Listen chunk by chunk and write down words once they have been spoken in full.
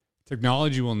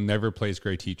Technology will never replace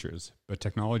great teachers, but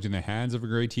technology in the hands of a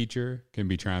great teacher can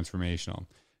be transformational.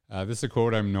 This is a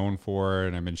quote I'm known for,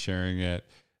 and I've been sharing it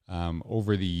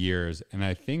over the years. And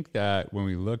I think that when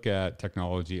we look at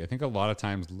technology, I think a lot of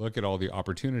times look at all the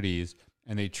opportunities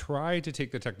and they try to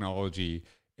take the technology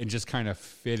and just kind of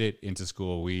fit it into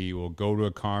school. We will go to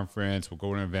a conference, we'll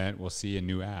go to an event, we'll see a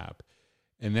new app.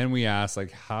 And then we ask,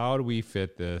 like, how do we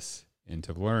fit this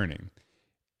into learning?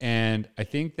 And I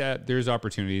think that there's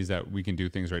opportunities that we can do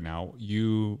things right now.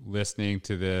 You listening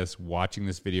to this, watching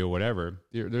this video, whatever,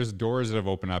 there's doors that have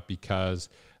opened up because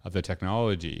of the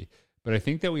technology. But I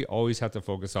think that we always have to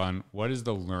focus on what is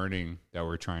the learning that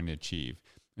we're trying to achieve.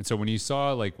 And so when you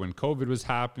saw, like, when COVID was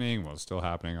happening, well, it's still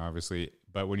happening, obviously,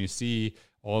 but when you see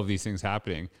all of these things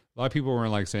happening, a lot of people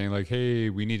weren't like saying like,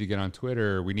 hey, we need to get on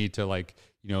Twitter. We need to, like,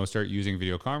 start using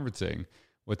video conferencing.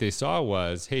 What they saw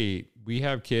was, hey, we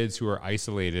have kids who are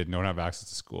isolated and don't have access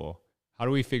to school. How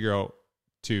do we figure out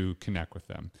to connect with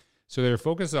them? So they're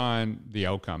focused on the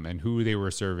outcome and who they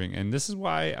were serving. And this is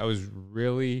why I was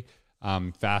really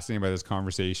fascinated by this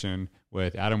conversation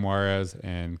with Adam Juarez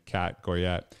and Kat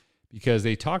Goyette, because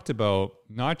they talked about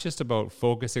not just about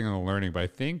focusing on the learning, but I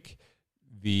think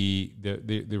the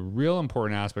real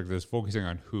important aspect is focusing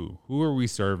on who are we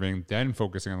serving, then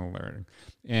focusing on the learning.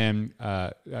 And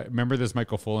I remember this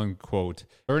Michael Fullen quote: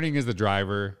 learning is the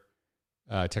driver,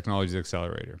 technology is the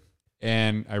accelerator.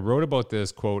 And I wrote about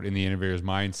this quote in the Innovator's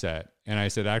Mindset. And I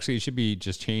said, actually, it should be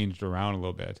just changed around a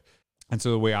little bit. And so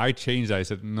the way I changed that, I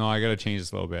said, no, I got to change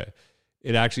this a little bit.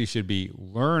 It actually should be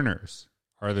learners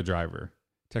are the driver,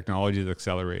 technology is the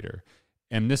accelerator.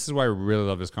 And this is why I really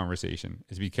love this conversation,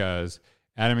 is because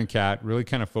Adam and Kat really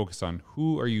kind of focus on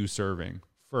who are you serving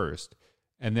first,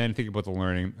 and then think about the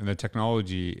learning, and the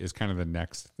technology is kind of the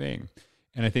next thing.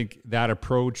 And I think that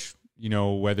approach,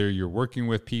 whether you're working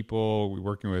with people, we're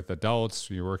working with adults,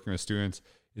 you're working with students,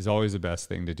 is always the best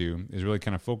thing to do, is really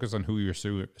kind of focus on who you're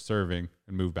serving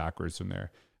and move backwards from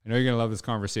there. I know you're going to love this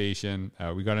conversation.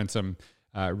 We got in some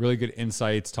really good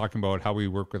insights talking about how we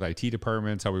work with IT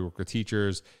departments, how we work with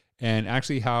teachers, and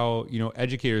actually how,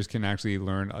 educators can actually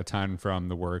learn a ton from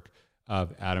the work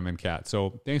of Adam and Kat.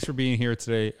 So thanks for being here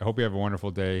today. I hope you have a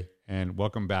wonderful day, and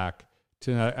welcome back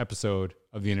to another episode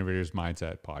of the Innovator's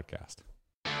Mindset podcast.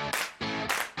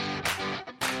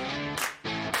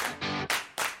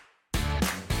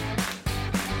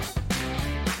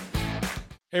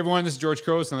 Hey everyone, this is George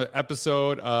Crows, another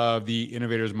episode of the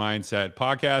Innovator's Mindset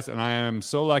podcast, and I am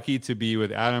so lucky to be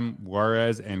with Adam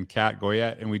Juarez and Kat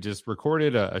Goyette, and we just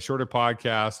recorded a shorter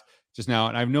podcast just now,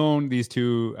 and I've known these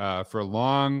two for a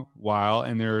long while,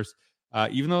 and there's,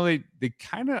 even though they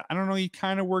kind of, I don't know, you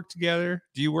kind of work together.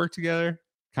 Do you work together?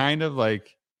 Kind of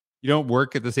like, you don't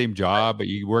work at the same job, but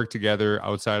you work together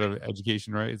outside of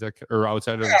education, right? Is that, or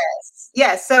outside of?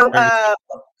 Yes. So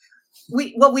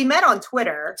we met on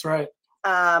Twitter. That's right.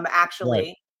 Actually.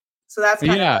 Right. So that's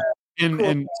kind of cool.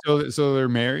 And so they're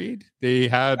married. They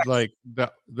had like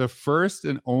the first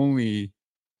and only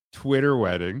Twitter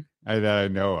wedding that I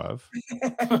know of.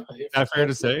 Is that fair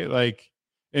to say? Like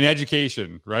in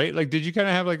education, right? Like, did you kind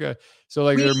of have like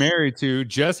they're married to,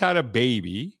 just had a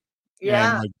baby,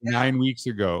 and 9 weeks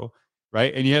ago,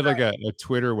 right? And you had like a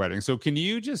Twitter wedding. So can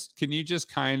you just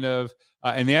kind of,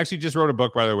 and they actually just wrote a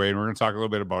book, by the way, and we're going to talk a little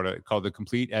bit about it, called The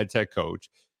Complete EdTech Coach.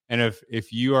 And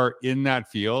if you are in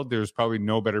that field, there's probably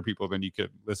no better people than you could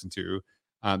listen to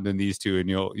than these two, and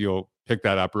you'll pick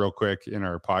that up real quick in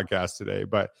our podcast today.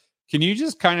 But can you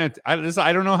just kind of,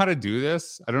 I don't know how to do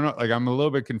this. I don't know, like, I'm a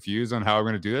little bit confused on how I'm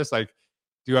going to do this. Like,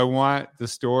 do I want the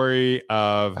story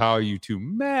of how you two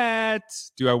met?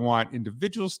 Do I want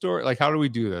individual story? Like, how do we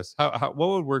do this? What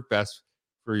would work best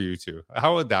for you two?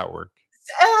 How would that work?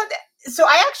 So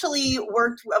I actually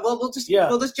worked. Well, we'll just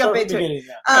jump into it.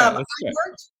 I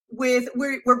worked with.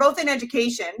 We're both in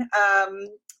education,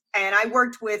 and I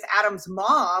worked with Adam's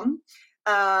mom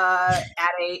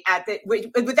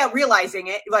without realizing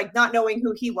it, like not knowing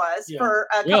who he was, for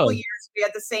a couple of years. We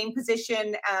had the same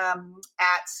position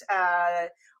at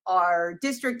our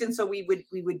district, and so we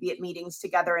would be at meetings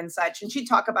together and such, and she'd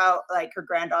talk about like her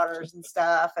granddaughters and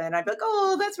stuff, and I'd be like,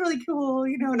 oh, that's really cool,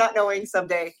 not knowing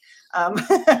someday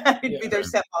I'd be their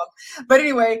stepmom. But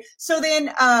anyway, so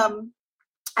then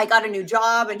I got a new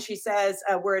job, and she says,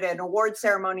 we're at an award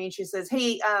ceremony, and she says,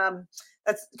 hey,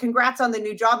 that's congrats on the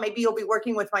new job. Maybe you'll be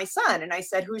working with my son. And I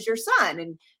said, who's your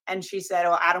son? And she said,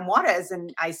 oh, Adam Juarez.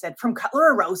 And I said, from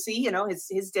Cutler or Rosie,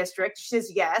 his district. She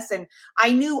says, yes. And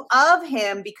I knew of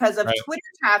him because of Twitter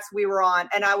chats we were on.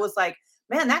 And I was like,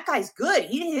 man, that guy's good.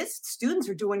 His students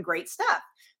are doing great stuff.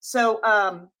 So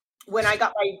when I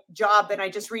got my job, then I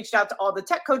just reached out to all the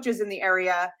tech coaches in the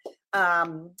area.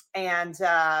 and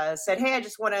said, "Hey, I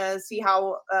just want to see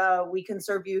how we can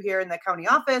serve you here in the county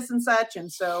office and such."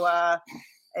 And so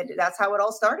that's how it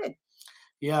all started.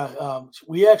 Yeah,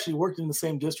 we actually worked in the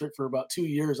same district for about 2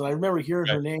 years, and I remember hearing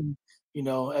her name,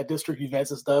 at district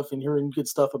events and stuff, and hearing good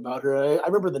stuff about her. I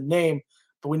remember the name,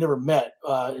 but we never met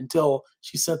until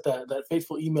she sent that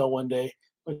fateful email one day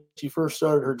when she first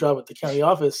started her job at the county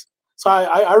office. So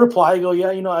I replied, I go, yeah,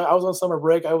 I was on summer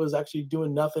break. I was actually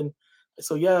doing nothing.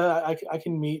 So yeah, I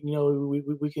can meet.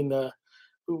 We can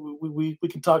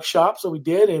talk shop. So we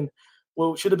did, and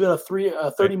what should have been a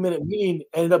 30-minute meeting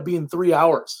ended up being 3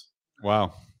 hours.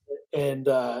 Wow. And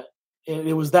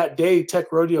it was that day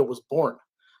Tech Rodeo was born.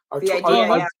 Our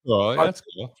That's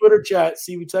cool. Twitter chat,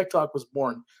 CV Tech Talk, was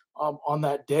born on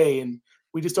that day, and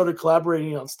we just started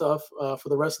collaborating on stuff for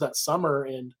the rest of that summer.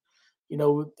 And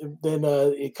then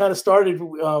it kind of started.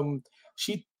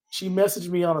 She messaged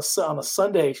me on a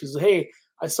Sunday. She said, "Hey,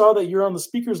 I saw that you're on the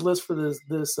speakers list for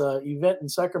this event in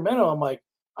Sacramento." I'm like,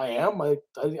 "I am." They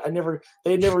had never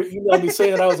emailed me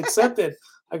saying that I was accepted.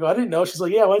 I go, "I didn't know." She's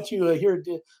like, "Yeah, why don't you why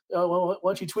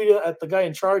don't you tweet it at the guy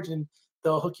in charge and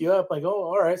they'll hook you up?" I go, "Oh,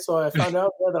 all right." So I found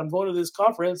out that I'm going to this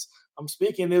conference. I'm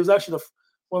speaking. It was actually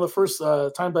one of the first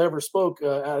times I ever spoke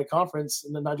at a conference,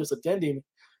 and then not just attending.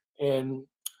 And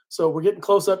so we're getting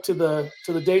close up to the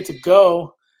day to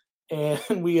go, and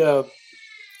we're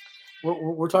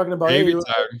talking about baby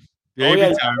time.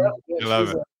 Baby time. I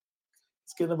love it.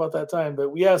 It's getting about that time,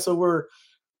 but yeah. So we're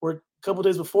a couple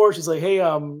days before. She's like, "Hey,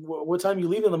 what time you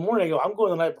leaving in the morning?" I go, "I'm going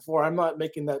the night before. I'm not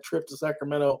making that trip to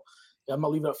Sacramento. I'm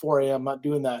not leaving at 4 a.m. I'm not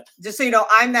doing that." Just so you know,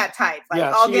 I'm that type. Like,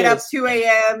 I'll get up 2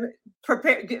 a.m.,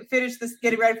 prepare, finish this,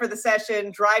 getting ready for the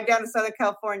session, drive down to Southern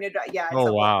California. Yeah.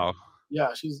 Oh, wow.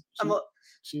 Yeah, she's not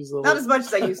as much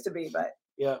as I used to be, but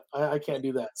yeah, I can't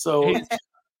do that. So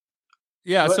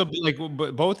yeah, so like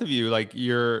both of you, like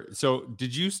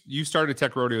did you started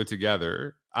Tech Rodeo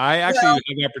together? I actually had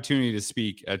the opportunity to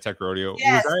speak at Tech Rodeo.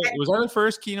 Yes, was I the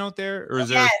first keynote there? Or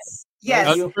was yes. That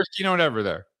was the first keynote ever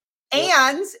there?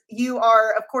 And you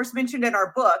are, of course, mentioned in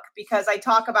our book, because I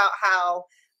talk about how,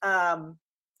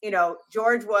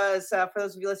 George was, for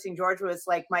those of you listening, George was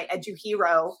like my edu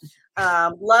hero.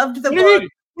 Loved the book.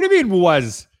 What do you mean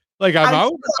was? Like, I'm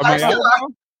out? Am I out now?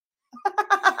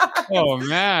 Oh,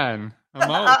 man. I'm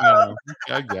out now.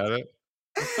 Okay, I get it.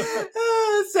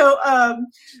 So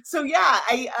yeah,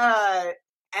 I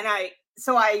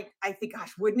think,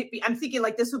 gosh, wouldn't it be? I'm thinking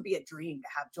like this would be a dream to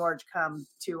have George come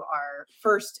to our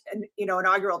first,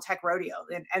 inaugural Tech Rodeo,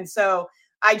 and so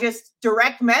I just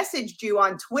direct messaged you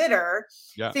on Twitter,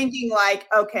 thinking like,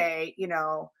 okay,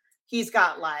 he's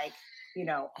got like,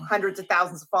 hundreds of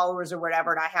thousands of followers or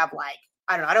whatever, and I have like,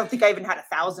 I don't know, I don't think I even had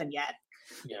 1,000 yet.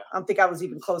 Yeah, I don't think I was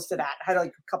even close to that. I had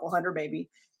like a couple hundred maybe,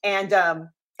 and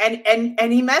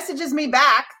he messages me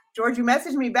back. George, you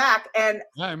messaged me back, and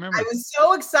I remember. I was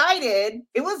so excited.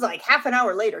 It was like half an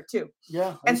hour later too.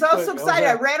 Yeah. And so I was so excited.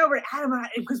 I ran over to Adam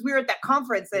because we were at that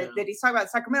conference that he's talking about in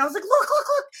Sacramento. I was like, look.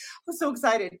 I was so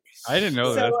excited. I didn't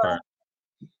know that part.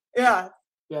 Yeah.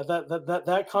 Yeah,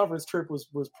 that conference trip was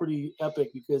pretty epic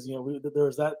because there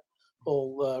was that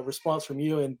whole response from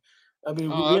you, and I mean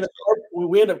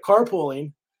we ended up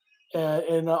carpooling,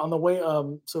 and on the way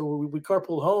so we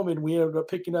carpooled home, and we ended up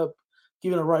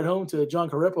giving a ride home to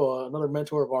John Carripo, another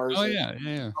mentor of ours. Oh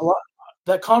yeah.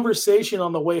 That conversation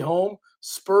on the way home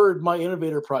spurred my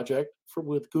innovator project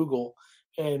with Google,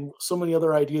 and so many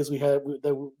other ideas we had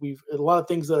a lot of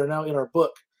things that are now in our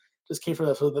book just came from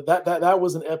that. So that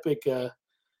was an epic.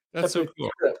 That's so cool.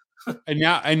 Trip. and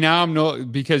now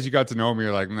I'm because you got to know me.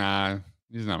 You're like, nah,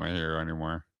 he's not my hero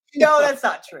anymore. No, that's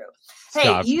not true.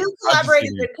 Stop. Hey, you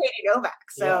collaborated with Katie Novak,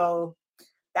 so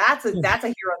that's a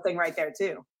hero thing right there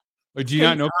too. But do you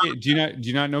not know?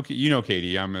 You know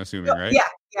Katie? I'm assuming, right?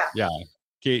 Yeah.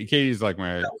 Katie's like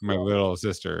my little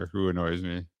sister who annoys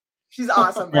me. She's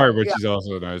awesome. But she's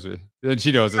also annoys me. And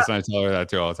she knows this, and I tell her that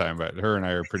too all the time. But her and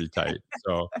I are pretty tight.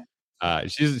 So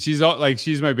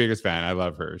she's my biggest fan. I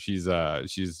love her. She's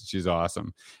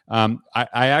awesome. I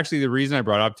actually, the reason I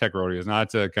brought up Tech Rodeo is not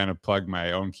to kind of plug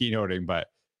my own keynoting, but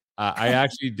I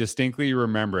actually distinctly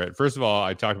remember it. First of all,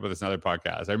 I talked about this in another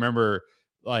podcast. I remember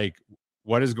like,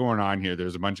 what is going on here?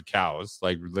 There's a bunch of cows,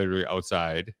 like literally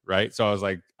outside, right? So I was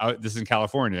like, this is in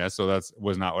California, so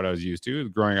was not what I was used to.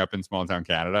 Growing up in small town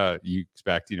Canada, you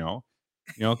expect,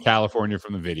 California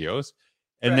from the videos,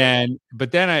 and then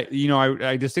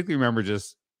I distinctly remember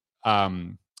just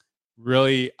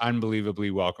really unbelievably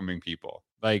welcoming people.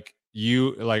 Like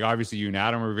obviously you and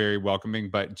Adam were very welcoming,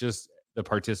 but just the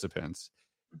participants.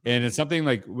 And it's something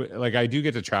like I do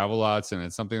get to travel lots, and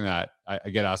it's something that I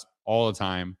get asked all the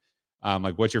time.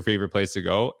 like, what's your favorite place to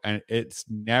go? And it's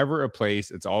never a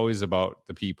place. It's always about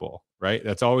the people, right?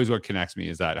 That's always what connects me,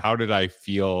 is that how did I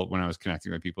feel when I was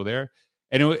connecting with people there?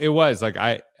 And it was like,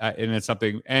 and it's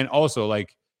something, and also I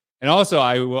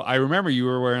remember you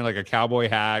were wearing like a cowboy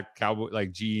hat,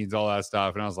 like jeans, all that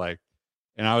stuff. And I was like,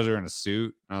 and I was wearing a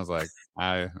suit, and I was like,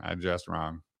 I dressed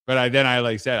wrong. But I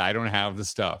like said, I don't have the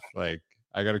stuff. Like,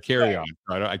 I got to carry on.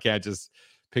 I can't just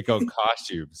pick out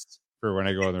costumes for when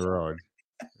I go on the road.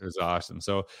 It was awesome.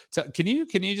 So can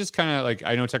you just kind of, like,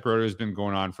 I know Tech Rodeo has been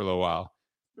going on for a little while.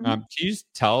 Can you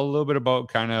just tell a little bit about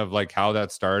kind of like how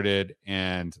that started,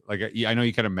 and like, I know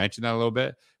you kind of mentioned that a little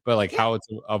bit, but like how it's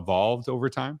evolved over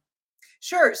time?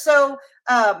 Sure. So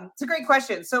it's a great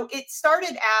question. So it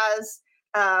started as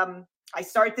I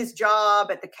start this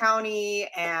job at the county,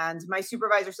 and my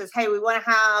supervisor says, "Hey, we want to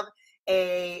have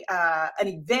an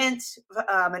event,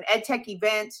 an EdTech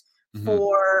event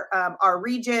for our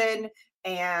region."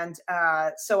 And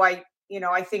so I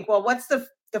think, well, what's the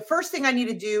first thing I need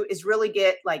to do is really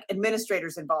get like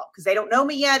administrators involved, because they don't know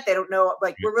me yet. They don't know,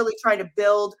 like, we're really trying to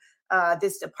build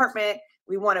this department.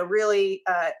 We want to really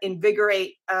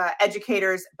invigorate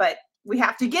educators, but we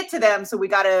have to get to them. So we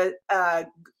got to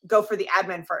go for the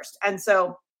admin first. And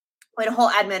so we had a whole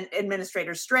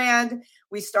administrator strand.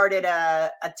 We started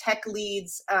a tech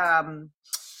leads,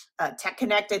 Tech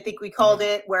Connect, I think we called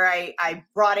it, where I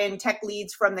brought in tech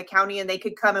leads from the county, and they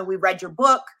could come and we read your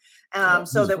book,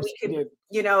 so that we could,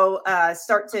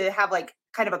 start to have like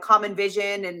kind of a common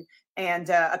vision and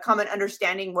a common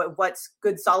understanding what's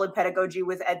good, solid pedagogy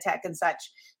with EdTech and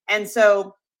such. And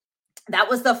so that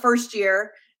was the first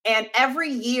year. And every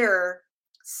year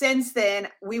since then,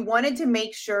 we wanted to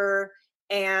make sure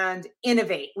and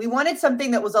innovate. We wanted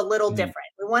something that was a little different.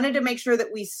 We wanted to make sure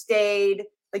that we stayed,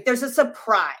 like, there's a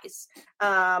surprise.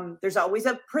 There's always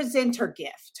a presenter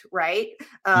gift, right?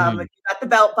 You got the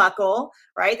belt buckle,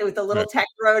 right? With the little Tech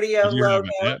Rodeo logo.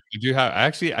 I do have,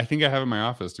 actually, I think I have it in my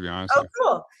office, to be honest. Oh,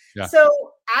 cool. Yeah. So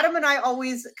Adam and I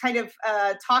always kind of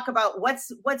talk about what's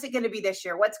it going to be this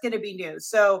year? What's going to be new?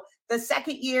 So the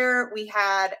second year we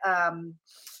had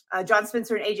John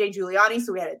Spencer and AJ Giuliani.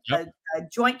 So we had a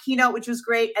joint keynote, which was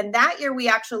great. And that year we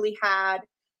actually had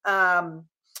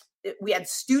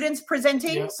students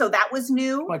presenting. Yeah. So that was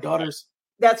new. My daughters.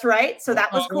 That's right. So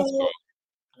that was cool.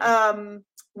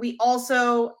 We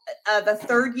also, the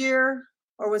third year,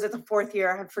 or was it the fourth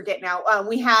year? I forget now.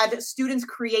 We had students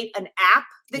create an app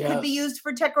that could be used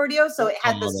for Tech Rodeo. So it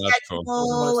had the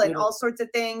schedule and all sorts of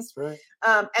things. Right.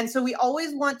 And so we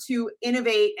always want to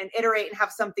innovate and iterate and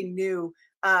have something new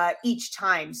each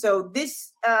time. So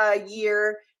this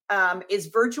year is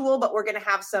virtual, but we're going to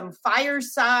have some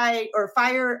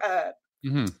campfire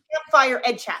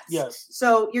ed chats. Yes.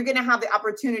 So you're going to have the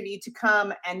opportunity to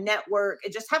come and network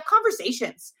and just have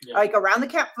conversations like around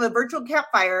the virtual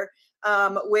campfire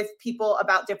with people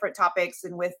about different topics,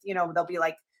 and with, there'll be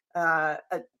like an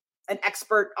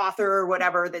expert author or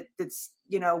whatever that's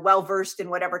well-versed in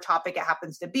whatever topic it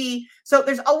happens to be. So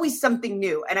there's always something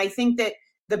new. And I think that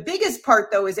the biggest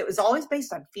part, though, is it was always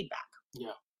based on feedback.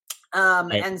 Yeah.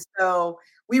 And so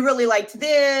we really liked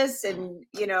this, and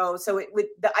so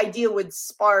the idea would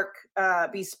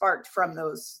be sparked from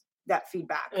that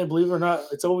feedback. And believe it or not,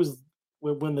 it's always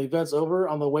when the event's over,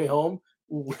 on the way home,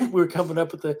 we're coming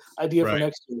up with the idea for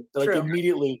next year. Like, true.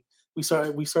 Immediately we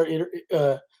start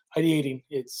ideating.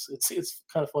 It's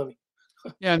kind of funny.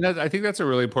 Yeah, and I think that's a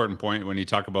really important point when you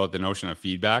talk about the notion of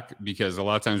feedback, because a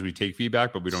lot of times we take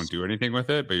feedback, but we don't do anything with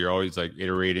it. But you're always like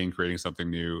iterating, creating something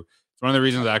new. It's one of the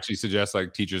reasons I actually suggest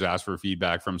like teachers ask for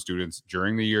feedback from students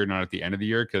during the year, not at the end of the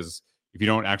year, because if you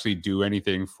don't actually do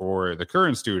anything for the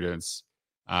current students,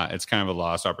 it's kind of a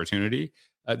lost opportunity.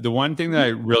 The one thing that I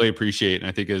really appreciate, and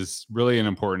I think is really an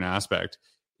important aspect,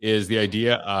 is the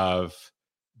idea of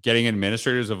getting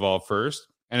administrators involved first.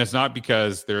 And it's not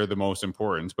because they're the most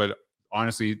important, but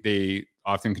honestly, they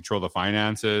often control the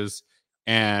finances.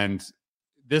 And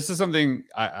this is something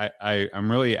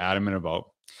I'm really adamant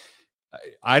about.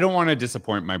 I don't want to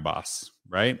disappoint my boss,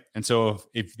 right? And so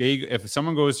if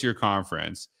someone goes to your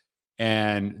conference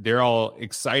and they're all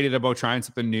excited about trying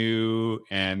something new,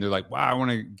 and they're like, wow, I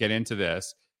want to get into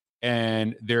this,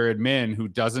 and their admin, who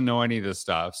doesn't know any of this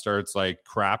stuff, starts like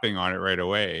crapping on it right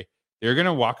away, they're going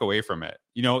to walk away from it.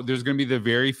 There's going to be the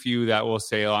very few that will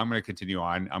say, oh, I'm going to continue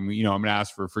on. I'm going to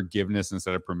ask for forgiveness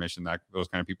instead of permission, those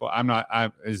kind of people.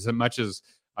 As much as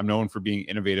I'm known for being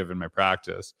innovative in my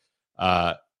practice,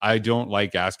 I don't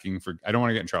like asking for, I don't want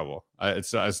to get in trouble.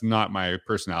 It's not my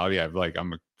personality.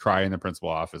 I'm a cry in the principal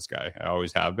office guy. I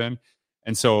always have been.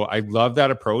 And so I love that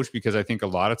approach, because I think a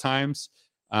lot of times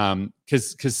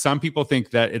Because some people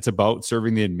think that it's about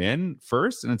serving the admin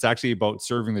first, and it's actually about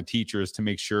serving the teachers to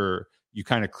make sure you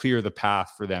kind of clear the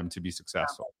path for them to be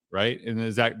successful, right?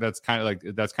 And that's kind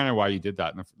of why you did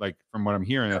that. And like from what I'm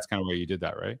hearing, that's kind of why you did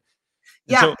that, right?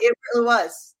 And so, it really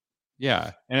was.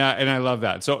 Yeah, and I love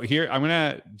that. So here I'm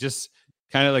gonna just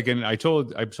kind of like, and I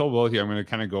told both of you I'm gonna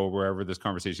kind of go wherever this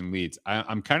conversation leads.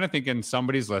 I'm kind of thinking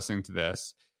somebody's listening to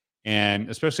this, and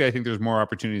especially I think there's more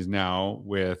opportunities now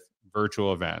with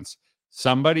virtual events.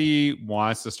 Somebody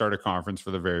wants to start a conference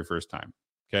for the very first time.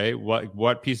 Okay,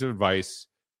 what piece of advice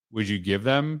would you give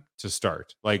them to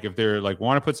start? Like if they're like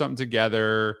want to put something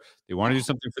together, they want to do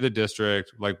something for the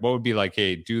district, like what would be like,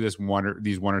 hey, do these one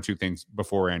or two things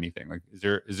before anything? Like is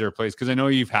there a place? Because I know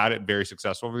you've had it very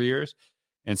successful over the years.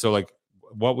 And so like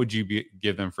what would you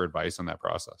give them for advice on that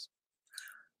process?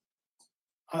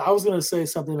 I was going to say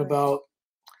something about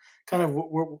kind of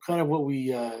what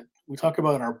we talk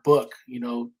about in our book,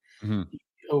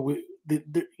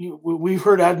 we've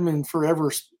heard admin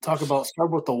forever talk about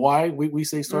start with the why. We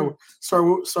say start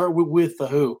with the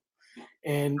who,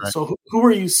 and so who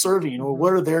are you serving? Or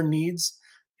what are their needs?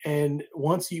 And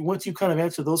once you kind of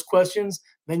answer those questions,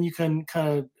 then you can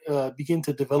kind of begin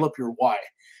to develop your why.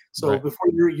 So before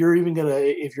you're even gonna,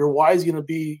 if your why is gonna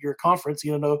be your conference,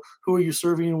 you know who are you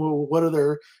serving? What are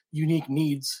their unique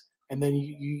needs? And then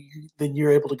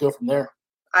you're able to go from there.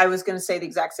 I was going to say the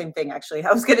exact same thing, actually.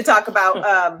 I was going to talk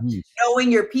about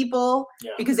knowing your people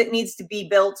because it needs to be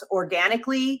built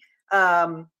organically.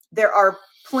 There are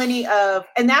plenty of,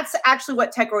 and that's actually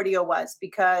what Tech Rodeo was,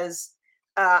 because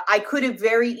I could have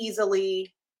very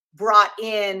easily brought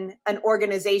in an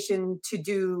organization to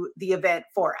do the event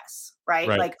for us, right?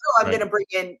 Like, I'm going to bring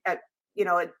in,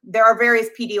 there are various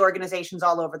PD organizations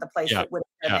all over the place that would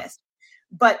have done this.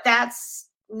 But that's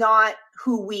not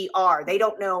who we are. They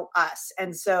don't know us.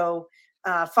 And so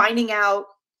finding out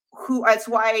that's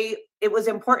why it was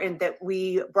important that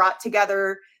we brought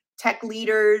together tech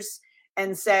leaders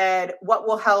and said, what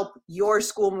will help your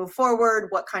school move forward?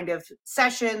 What kind of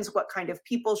sessions, what kind of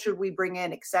people should we bring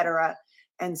in, et cetera.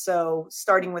 And so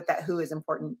starting with that who is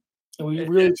important. And we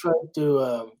really tried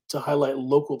to highlight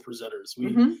local presenters.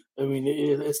 I mean,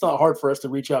 it's not hard for us to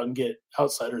reach out and get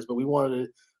outsiders, but we wanted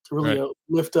to really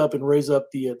lift up and raise up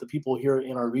the people here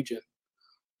in our region.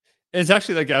 It's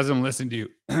actually like, as I'm listening to you,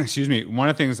 excuse me, one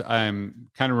of the things I'm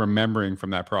kind of remembering from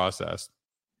that process,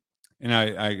 and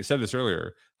I said this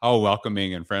earlier, how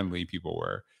welcoming and friendly people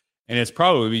were. And it's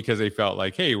probably because they felt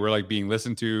like, hey, we're like being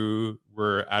listened to.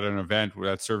 We're at an event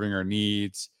that's serving our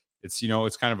needs. It's,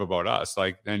 it's kind of about us.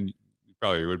 Like, then you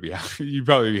probably would be, you'd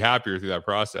probably be happier through that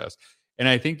process. And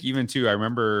I think even too, I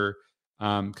remember,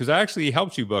 because I actually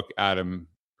helped you book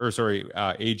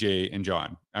AJ and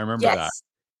John. I remember that.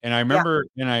 And I remember,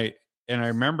 and I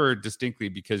remember distinctly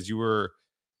because you were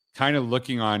kind of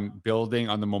looking on building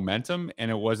on the momentum, and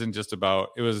it wasn't just about,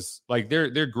 it was like,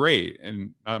 they're great.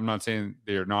 And I'm not saying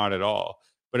they're not at all,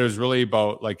 but it was really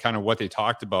about like kind of what they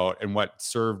talked about and what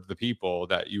served the people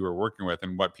that you were working with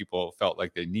and what people felt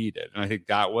like they needed. And I think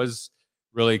that was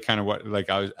really kind of what, like,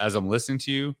 as I'm listening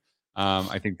to you,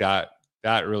 I think that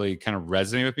really kind of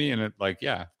resonated with me. And it, like,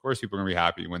 yeah, of course people are gonna be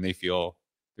happy when they feel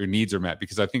their needs are met,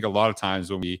 because I think a lot of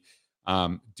times when we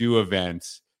do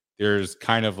events, there's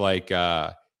kind of like,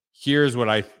 here's what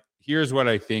I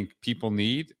think people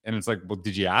need. And it's like, well,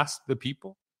 did you ask the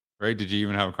people, right? Did you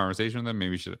even have a conversation with them?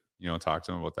 Maybe you should, talk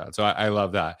to them about that. So I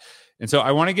love that. And so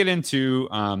I want to get into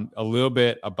a little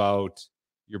bit about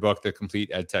your book, The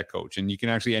Complete EdTech Coach. And you can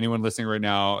actually, anyone listening right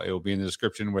now, it will be in the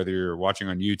description, whether you're watching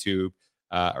on YouTube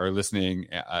or listening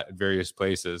at various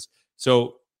places.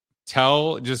 So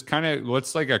just kind of,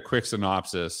 what's like a quick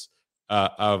synopsis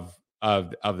of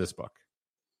this book?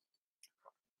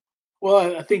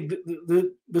 Well, I think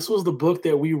this was the book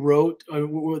that we wrote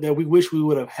that we wish we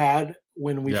would have had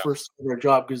when we first started our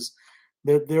job, because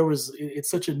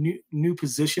it's such a new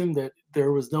position that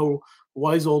there was no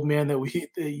wise old man that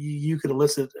you could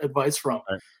elicit advice from.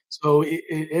 Right. So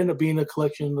it ended up being a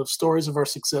collection of stories of our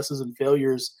successes and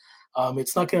failures.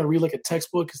 It's not going to read like a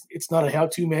textbook. It's not a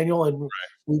how-to manual. And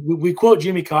we quote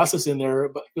Jimmy Casas in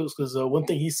there, because one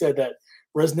thing he said that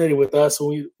resonated with us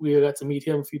when we got to meet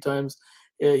him a few times.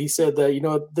 He said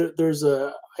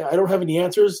that, I don't have any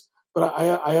answers, but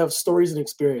I have stories and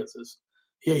experiences.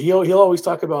 He'll always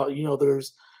talk about,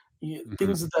 there's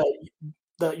things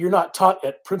that you're not taught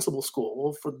at principal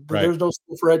school. Well, there's no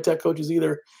school for ed tech coaches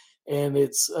either. And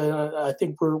it's, I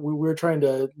think we're trying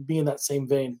to be in that same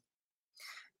vein.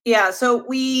 Yeah. So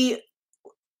we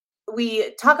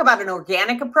talk about an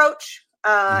organic approach.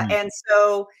 And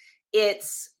so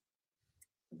it's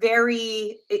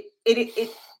very,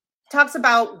 talks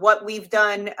about what we've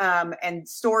done and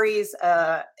stories,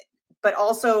 but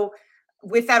also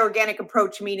with that organic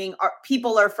approach, meaning our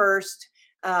people are first.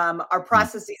 Our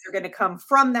processes are going to come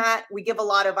from that. We give a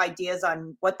lot of ideas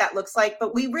on what that looks like,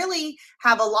 but we really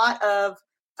have a lot of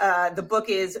the book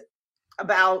is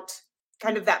about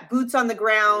kind of that boots on the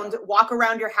ground, walk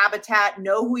around your habitat,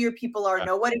 know who your people are,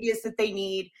 know what it is that they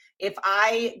need. If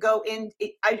I go in,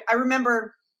 I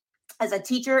remember as a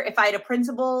teacher, if I had a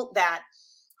principal that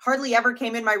hardly ever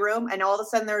came in my room and all of a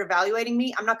sudden they're evaluating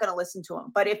me, I'm not going to listen to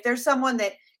them. But if there's someone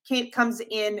that comes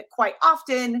in quite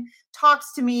often,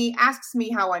 talks to me, asks me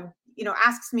how I'm,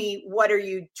 asks me, what are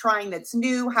you trying that's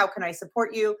new? How can I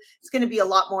support you? It's going to be a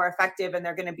lot more effective, and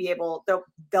they're going to be able,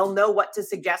 they'll know what to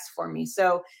suggest for me.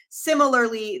 So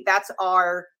similarly, that's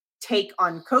our take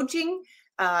on coaching,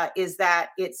 is that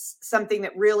it's something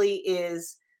that really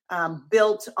is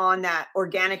built on that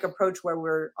organic approach where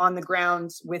we're on the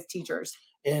ground with teachers.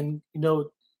 And,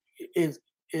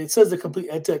 it says the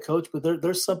complete EdTech coach, but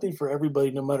there's something for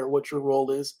everybody, no matter what your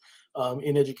role is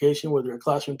in education, whether you're a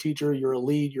classroom teacher, you're a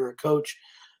lead, you're a coach,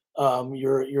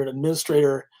 you're an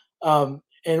administrator. And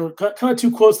kind of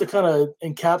two quotes that kind of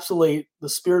encapsulate the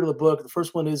spirit of the book. The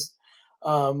first one is,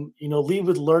 lead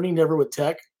with learning, never with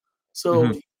tech.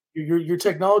 So your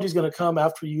technology is going to come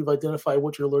after you've identified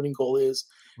what your learning goal is.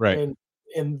 Right.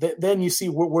 And then you see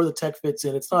where the tech fits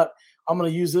in. It's not, I'm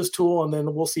going to use this tool and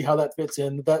then we'll see how that fits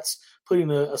in. That's putting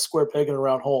a square peg in a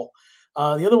round hole.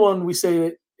 The other one we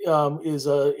say is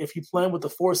if you plan with the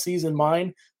 4 C's in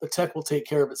mind, the tech will take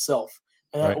care of itself.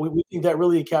 And we think that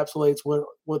really encapsulates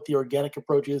what the organic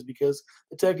approach is, because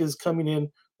the tech is coming in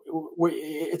where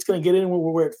it's going to get in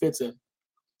where it fits in.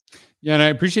 Yeah, and I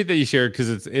appreciate that you shared,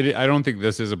 because I don't think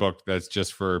this is a book that's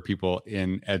just for people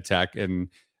in EdTech, and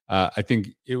I think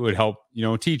it would help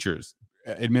teachers,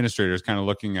 administrators, kind of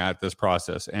looking at this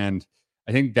process. And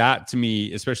I think that, to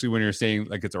me, especially when you're saying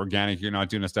like it's organic, you're not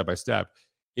doing a step by step.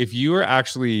 If you are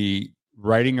actually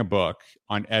writing a book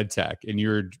on EdTech and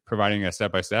you're providing a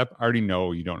step by step, I already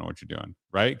know you don't know what you're doing,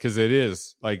 right? Because it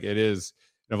is an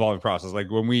evolving process.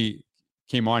 Like when we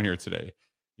came on here today,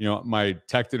 my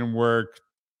tech didn't work,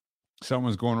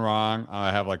 something's going wrong.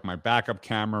 I have like my backup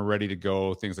camera ready to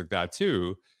go, things like that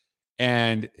too.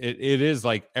 And it is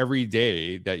like every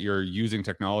day that you're using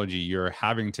technology, you're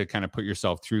having to kind of put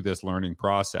yourself through this learning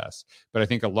process. But I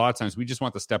think a lot of times we just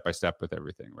want the step by step with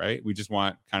everything, right? We just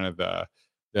want kind of the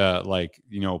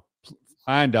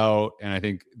planned out. And I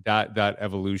think that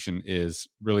evolution is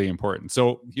really important.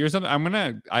 So here's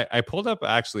something I pulled up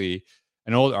actually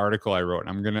an old article I wrote.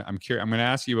 And I'm curious. I'm going to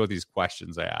ask you about these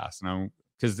questions I asked.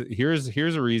 Because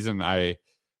here's a reason I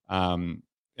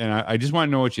just want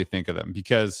to know what you think of them,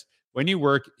 because when you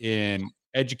work in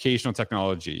educational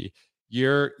technology,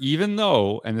 even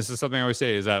though, and this is something I always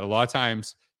say, is that a lot of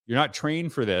times you're not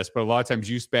trained for this, but a lot of times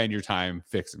you spend your time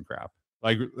fixing crap.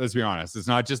 Like, let's be honest, it's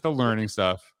not just the learning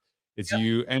stuff. It's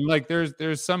you. And like,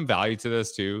 there's some value to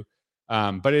this too.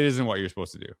 But it isn't what you're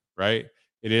supposed to do, right?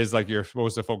 It is like, you're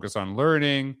supposed to focus on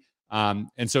learning.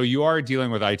 And so you are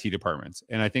dealing with IT departments.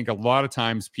 And I think a lot of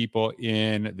times people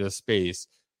in this space,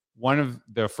 one of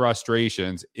the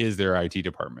frustrations is their IT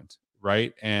department,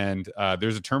 right? And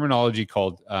there's a terminology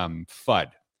called FUD.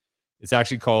 It's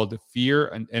actually called fear.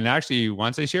 And actually,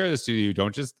 once I share this to you,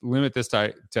 don't just limit this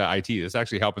to IT. This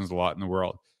actually happens a lot in the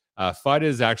world.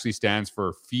 FUD actually stands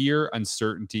for fear,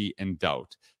 uncertainty, and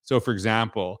doubt. So for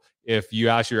example, if you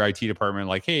ask your IT department,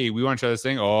 like, hey, we want to try this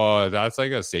thing. Oh, that's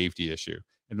like a safety issue.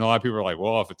 And a lot of people are like,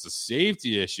 well, if it's a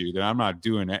safety issue, then I'm not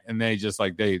doing it. And they just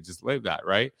live that,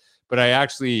 right? But I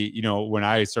actually, when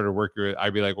I started working with it,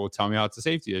 I'd be like, well, tell me how it's a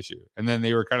safety issue. And then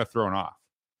they were kind of thrown off,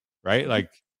 right? Like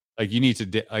you need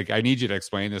to, I need you to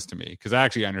explain this to me, because I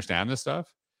actually understand this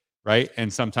stuff, right?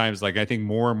 And sometimes, like, I think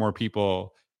more and more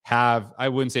people have, I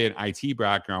wouldn't say an IT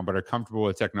background, but are comfortable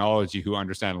with technology, who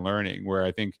understand learning, where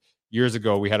I think years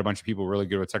ago we had a bunch of people really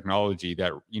good with technology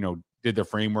that, did the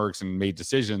frameworks and made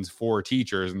decisions for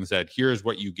teachers and said, here's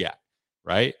what you get,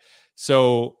 right?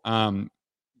 So,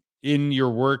 in your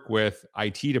work with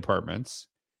IT departments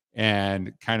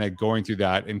and kind of going through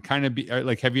that, and kind of be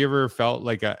like, have you ever felt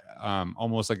like a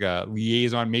almost like a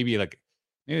liaison? Maybe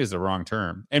it's the wrong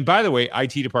term. And by the way,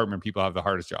 IT department people have the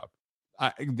hardest job.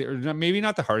 Maybe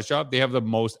not the hardest job. They have the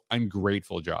most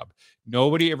ungrateful job.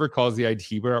 Nobody ever calls the IT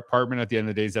department at the end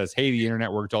of the day and says, hey, the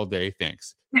internet worked all day,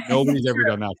 thanks. Nobody's ever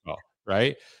done that call,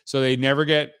 right? So they never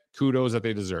get kudos that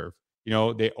they deserve.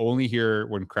 They only hear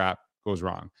when crap goes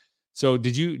wrong. So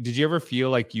did you ever feel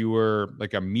like you were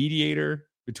like a mediator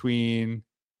between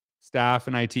staff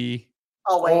and IT?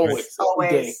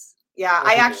 Always. Yeah.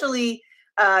 I actually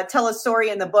tell a story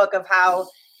in the book of how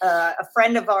a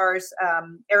friend of ours,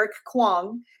 Eric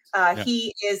Kwong.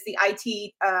 He is the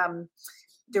IT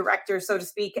director, so to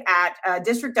speak, at a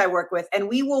district I work with, and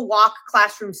we will walk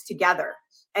classrooms together,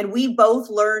 and we both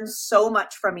learn so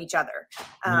much from each other.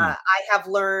 I have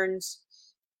learned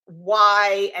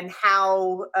why and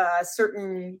how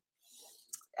certain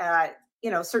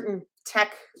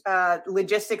tech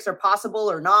logistics are possible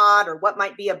or not, or what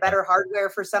might be a better hardware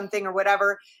for something or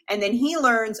whatever. And then he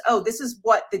learns, oh, this is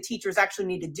what the teachers actually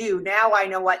need to do. Now I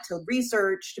know what to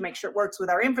research to make sure it works with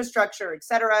our infrastructure, et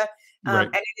cetera.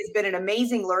 And it has been an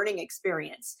amazing learning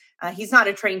experience. He's not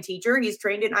a trained teacher. He's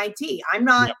trained in IT. I'm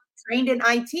not trained in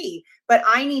IT, but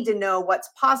I need to know what's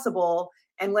possible.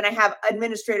 And when I have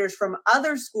administrators from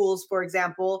other schools, for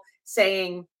example,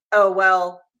 saying, oh,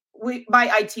 well,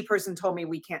 my IT person told me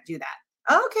we can't do that.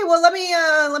 Okay, well, let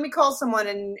me call someone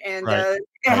and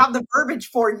have the verbiage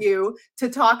for you to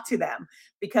talk to them,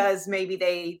 because maybe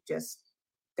they just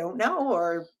don't know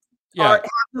or have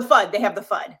the FUD. They have the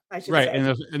FUD, I should say.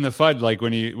 And the FUD, like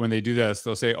when they do this,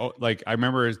 they'll say, oh, like I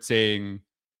remember saying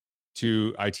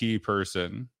to IT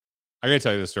person, I gotta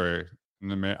tell you the story.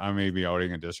 I may be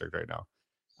outing a district right now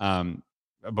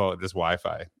about this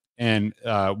Wi-Fi. And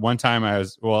one time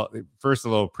first a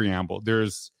little preamble.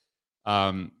 There's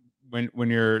when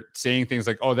you're saying things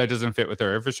like, oh, that doesn't fit with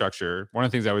our infrastructure. One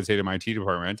of the things I would say to my IT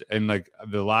department, and like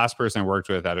the last person I worked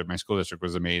with at my school district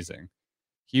was amazing.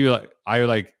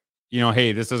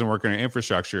 Hey, this doesn't work in our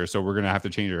infrastructure, so we're going to have to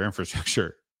change our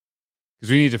infrastructure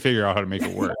because we need to figure out how to make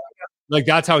it work. Like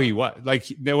that's how he was. Like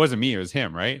it wasn't me, it was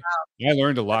him, right? Wow. I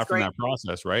learned a lot from that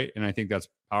process, right? And I think that's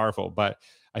powerful. But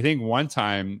I think one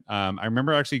time I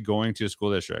remember actually going to a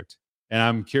school district, and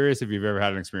I'm curious if you've ever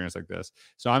had an experience like this.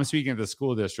 So I'm speaking at the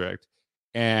school district,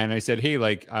 and I said, hey,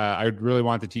 like I really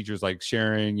want the teachers like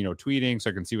sharing, tweeting so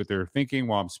I can see what they're thinking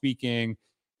while I'm speaking.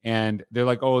 And they're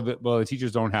like, oh, the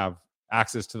teachers don't have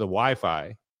access to the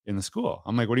Wi-Fi in the school.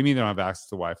 I'm like, what do you mean they don't have access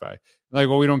to Wi-Fi? They're like,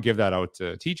 well, we don't give that out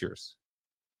to teachers.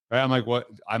 Right? I'm like, what?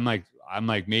 I'm like,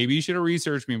 maybe you should have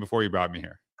researched me before you brought me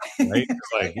here. Right?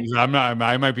 Like,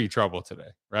 I might be trouble today.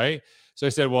 Right? So I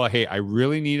said, well, hey, I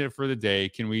really need it for the day.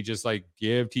 Can we just like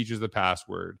give teachers the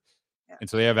password? Yeah. And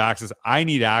so they have access. I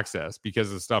need access because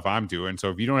of the stuff I'm doing. So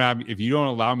if you don't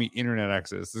allow me internet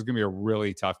access, this is going to be a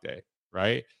really tough day.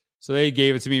 Right? So they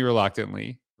gave it to me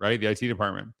reluctantly, right? The IT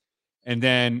department. And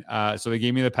then, so they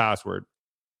gave me the password.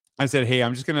 I said, hey,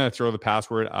 I'm just going to throw the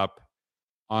password up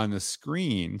on the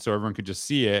screen so everyone could just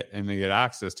see it and they get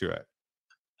access to it.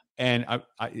 And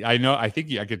I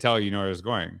think I could tell, where I was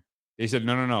going. They said,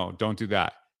 no, don't do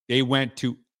that. They went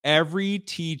to every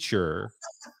teacher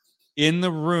in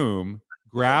the room,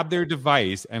 grabbed their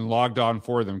device and logged on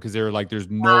for them because they were like, there's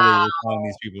no way we're telling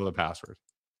these people the password.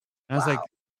 And I was like,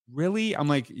 really? I'm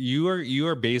like, you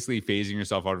are basically phasing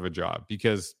yourself out of a job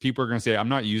because people are going to say, I'm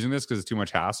not using this because it's too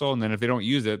much hassle. And then if they don't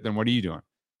use it, then what are you doing?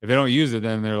 If they don't use it,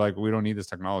 then they're like, we don't need this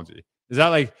technology. Is that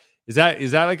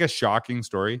like a shocking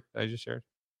story that I just shared?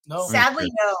 No, sadly,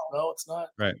 no, it's not.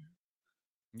 Right.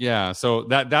 Yeah. So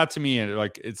that to me,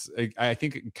 like, I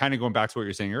think kind of going back to what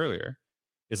you're saying earlier,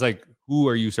 it's like, who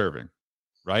are you serving?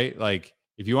 Right. Like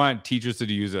if you want teachers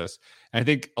to use this, and I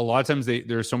think a lot of times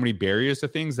there's so many barriers to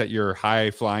things that your high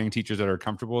flying teachers that are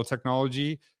comfortable with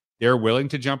technology, they're willing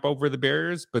to jump over the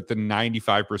barriers, but the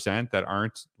 95% that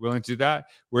aren't willing to do that,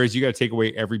 whereas you got to take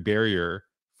away every barrier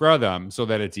for them so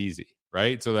that it's easy,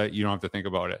 right? So that you don't have to think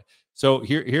about it. So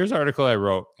here's an article I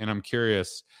wrote, and I'm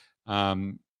curious.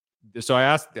 So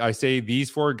I say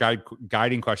these 4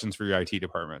 guiding questions for your IT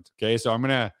department. Okay, so I'm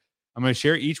gonna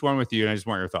share each one with you, and I just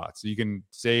want your thoughts. So you can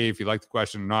say if you like the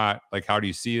question or not. Like, how do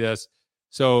you see this?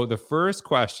 So the first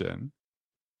question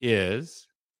is,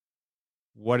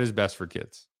 what is best for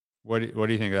kids? What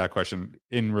do you think of that question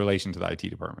in relation to the IT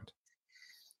department?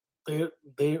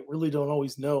 They really don't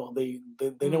always know. They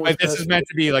know. Like, this is meant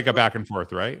to be like a back and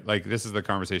forth, right? Like this is the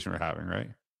conversation we're having, right?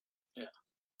 Yeah.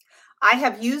 I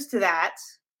have used that.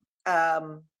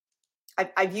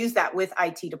 I've used that with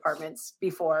IT departments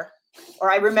before,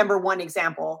 or I remember one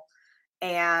example,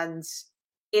 and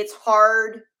it's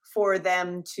hard for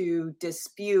them to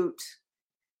dispute.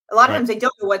 A lot of times they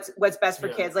don't know what's best for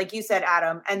kids, like you said,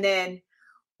 Adam. And then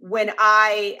when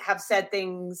I have said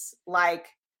things like,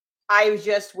 I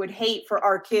just would hate for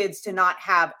our kids to not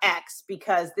have X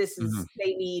because this is,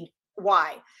 they need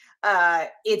Y.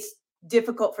 It's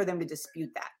difficult for them to dispute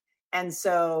that. And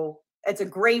so it's a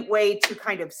great way to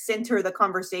kind of center the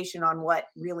conversation on what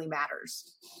really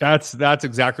matters. That's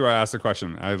exactly why I asked the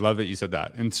question. I love that you said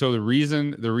that. And so the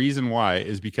reason why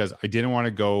is because I didn't want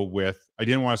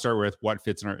to start with what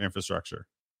fits in our infrastructure.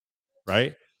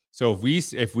 Right. So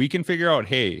if we can figure out,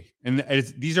 hey, and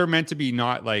these are meant to be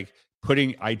not like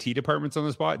putting IT departments on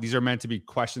the spot. These are meant to be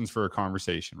questions for a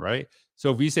conversation, right?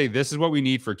 So if we say this is what we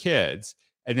need for kids,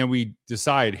 and then we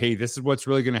decide, hey, this is what's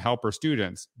really going to help our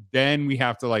students, then we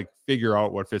have to like figure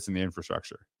out what fits in the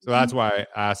infrastructure. So that's why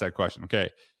I asked that question. Okay.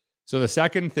 So the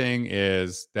second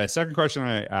question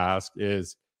I ask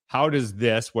is, how does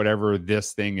this, whatever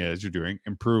this thing is you're doing,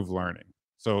 improve learning?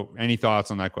 So any thoughts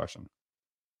on that question?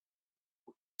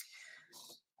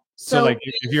 So like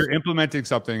if you're implementing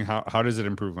something, how does it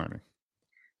improve learning?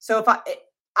 So if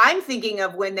I'm thinking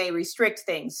of when they restrict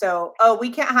things. So, we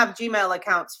can't have Gmail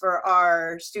accounts for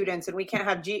our students and we can't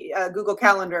have Google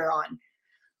Calendar on.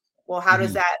 Well, how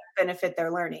does that benefit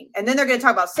their learning? And then they're going to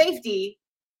talk about safety,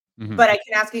 but I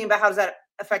can ask them about how does that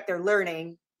affect their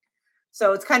learning?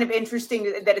 So it's kind of interesting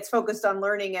that it's focused on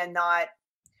learning and not,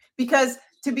 because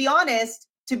to be honest,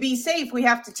 to be safe, we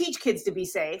have to teach kids to be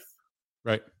safe.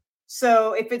 Right.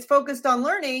 So if it's focused on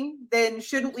learning, then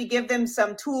shouldn't we give them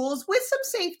some tools with some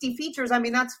safety features? I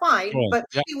mean, that's fine, but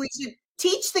maybe we should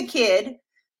teach the kid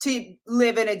to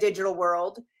live in a digital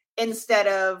world instead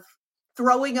of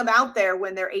throwing them out there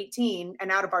when they're 18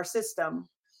 and out of our system.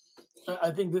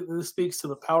 I think that this speaks to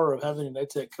the power of having an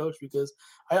EdTech coach, because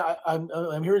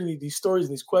I'm hearing these stories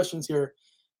and these questions here,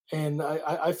 and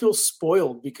I feel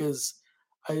spoiled because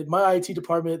my IT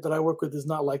department that I work with is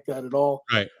not like that at all.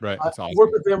 Right. That's awesome. I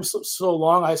worked with them so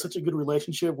long. I have such a good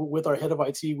relationship with our head of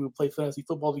IT. We play fantasy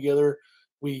football together.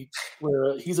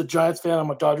 He's a Giants fan. I'm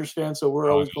a Dodgers fan, so we're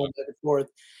always going back and forth.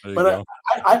 But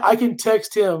I can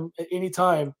text him at any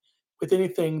time with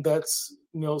anything that's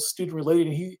student related,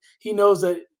 and he knows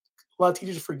that a lot of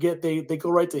teachers forget they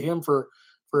go right to him for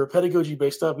pedagogy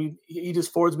based stuff. He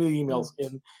just forwards me the emails,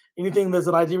 and anything that's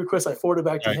an ID request, I forward it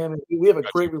back to him. And we have a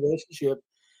great relationship,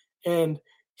 and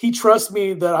he trusts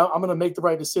me that I'm going to make the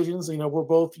right decisions. We're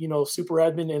both super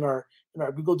admin in our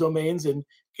Google domains, and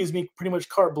gives me pretty much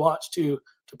carte blanche to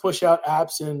push out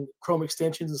apps and Chrome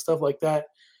extensions and stuff like that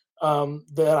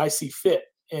that I see fit.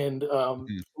 And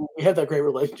we have that great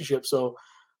relationship. So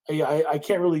I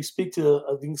can't really speak to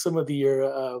I think some of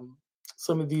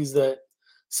these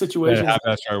situations.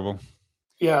 That's terrible.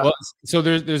 Yeah. Well, so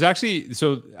there's actually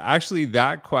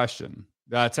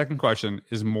that second question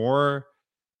is more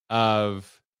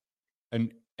of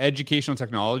an educational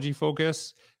technology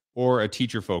focus or a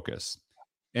teacher focus.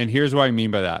 And here's what I mean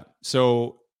by that.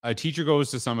 So a teacher goes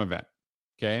to some event.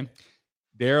 Okay.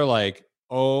 They're like,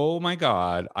 oh my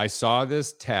God, I saw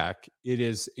this tech. It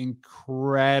is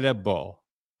incredible.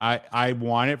 I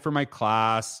want it for my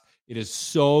class. It is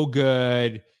so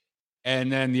good.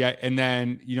 And then the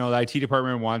IT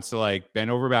department wants to like bend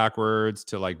over backwards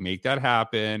to like make that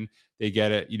happen. They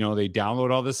get it, they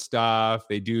download all this stuff.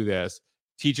 They do this.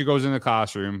 Teacher goes in the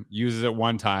classroom, uses it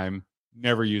one time,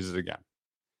 never uses it again.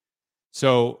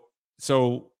 So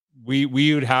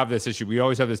we would have this issue. We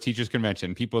always have this teachers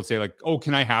convention. People would say like, oh,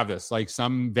 can I have this? Like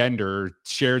some vendor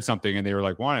shared something and they were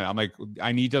like, want it. I'm like,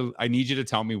 I need you to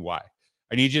tell me why.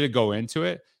 I need you to go into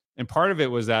it. And part of it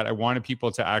was that I wanted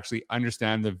people to actually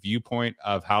understand the viewpoint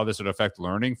of how this would affect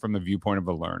learning from the viewpoint of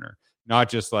a learner, not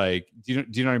just like, do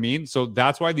you know what I mean? So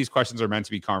that's why these questions are meant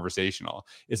to be conversational.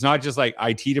 It's not just like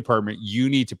IT department, you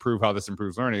need to prove how this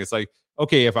improves learning. It's like,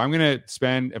 okay, if I'm going to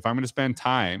spend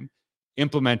time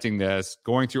implementing this,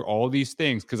 going through all these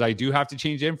things, because I do have to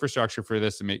change infrastructure for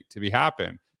this to be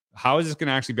happen. How is this going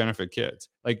to actually benefit kids?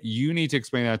 Like you need to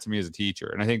explain that to me as a teacher.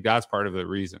 And I think that's part of the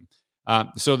reason.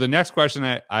 So the next question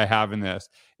I have in this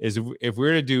is if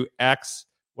we're to do X,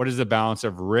 what is the balance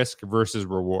of risk versus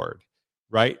reward?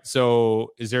 Right.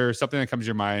 So is there something that comes to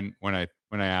your mind when I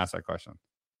ask that question?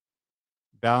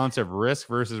 Balance of risk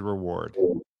versus reward.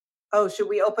 Oh, should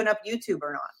we open up YouTube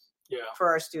or not? Yeah. For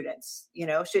our students,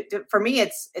 for me,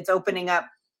 it's opening up,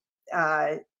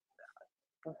 what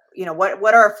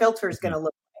are our filters going to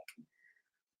look like?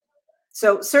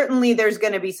 So certainly there's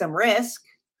going to be some risk.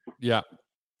 Yeah.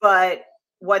 But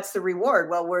what's the reward?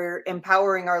 Well, we're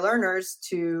empowering our learners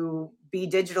to be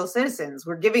digital citizens.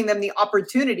 We're giving them the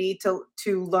opportunity to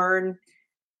learn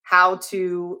how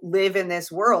to live in this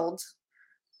world.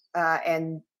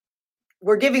 And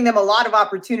we're giving them a lot of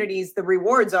opportunities. The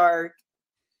rewards are,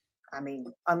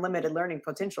 unlimited learning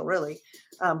potential, really.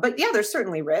 But yeah, there's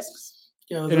certainly risks.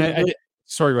 Yeah.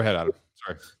 Sorry, go ahead, Adam.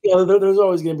 Sorry. Yeah, there's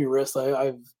always going to be risks.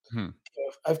 I've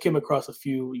came across a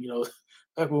few,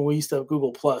 back when we used to have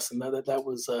Google Plus, and that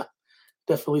was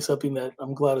definitely something that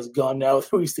I'm glad is gone now.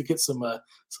 We used to get some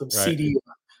CD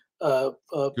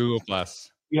Google Plus.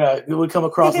 Yeah, it would come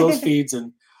across those feeds,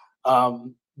 and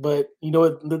but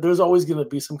there's always going to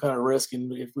be some kind of risk,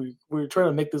 and if we're trying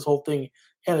to make this whole thing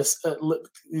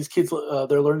these kids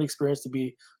their learning experience to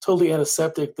be totally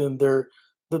antiseptic, then they're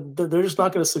just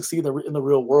not going to succeed in the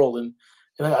real world. And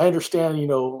I understand,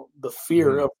 the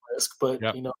fear of risk, but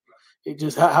it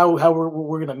just how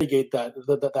we're going to mitigate that.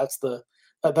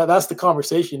 That's the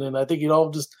conversation. And I think it all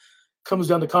just comes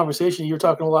down to conversation. You're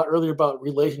talking a lot earlier about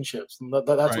relationships, and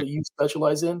that's what you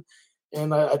specialize in.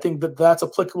 And I think that's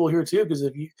applicable here too, because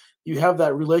if you have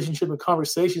that relationship and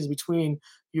conversations between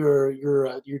your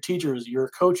teachers, your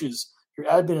coaches, your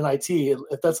admin and IT,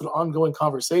 if that's an ongoing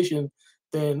conversation,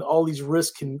 then all these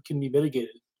risks can be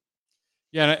mitigated.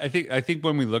 Yeah, and I think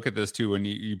when we look at this too, when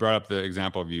you brought up the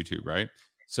example of YouTube, right?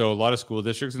 So a lot of school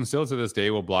districts, and still to this day,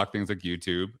 will block things like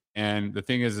YouTube. And the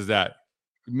thing is that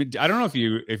I don't know if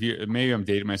you maybe I'm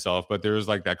dating myself, but there was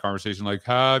like that conversation, like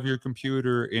have your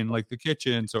computer in like the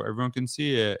kitchen so everyone can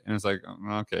see it. And it's like,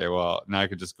 okay, well, now I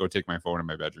could just go take my phone in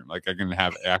my bedroom. Like I can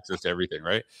have access to everything,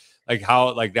 right? Like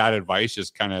how like that advice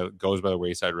just kind of goes by the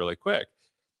wayside really quick.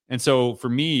 And so for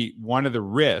me, one of the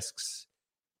risks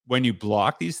when you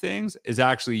block these things is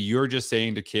actually you're just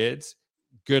saying to kids,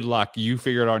 good luck, you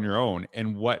figure it on your own.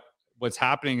 And what's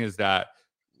happening is that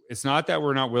it's not that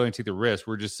we're not willing to take the risk.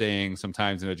 We're just saying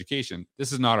sometimes in education,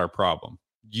 this is not our problem.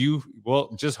 You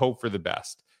will just hope for the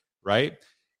best, right?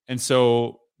 And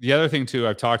so the other thing too,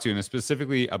 I've talked to, and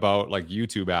specifically about like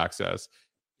YouTube access,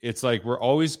 it's like we're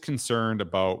always concerned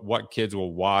about what kids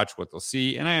will watch, what they'll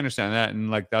see. And I understand that.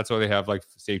 And like that's why they have like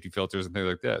safety filters and things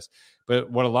like this. But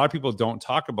what a lot of people don't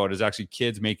talk about is actually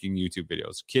kids making YouTube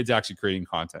videos, kids actually creating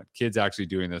content, kids actually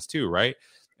doing this too, right?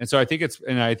 And so I think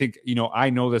I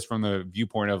know this from the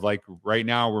viewpoint of like right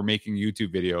now we're making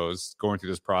YouTube videos going through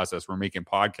this process. We're making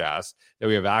podcasts that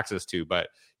we have access to, but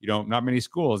not many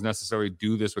schools necessarily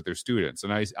do this with their students.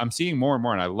 And I'm seeing more and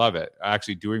more, and I love it,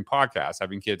 actually doing podcasts,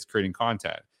 having kids creating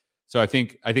content. So I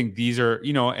think these are,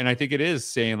 and I think it is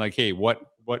saying like, hey, what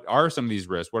are some of these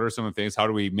risks? What are some of the things? How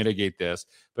do we mitigate this?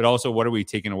 But also, what are we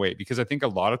taking away? Because I think a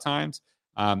lot of times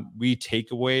we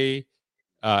take away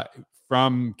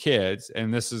from kids,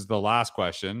 and this is the last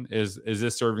question, is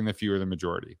this serving the few or the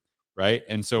majority, right?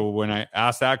 And so when I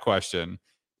asked that question,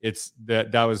 it's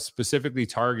that was specifically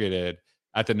targeted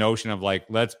at the notion of like,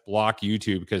 let's block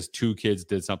YouTube because 2 kids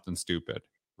did something stupid,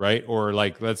 right? Or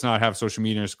like, let's not have social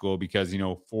media in school because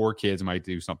 4 kids might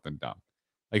do something dumb.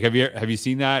 Like, have you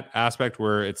seen that aspect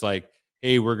where it's like,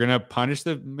 hey, we're gonna punish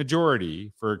the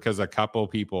majority because a couple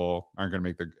people aren't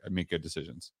gonna make good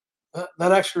decisions?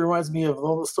 That actually reminds me of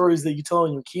all the stories that you tell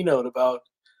in your keynote about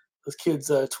those kids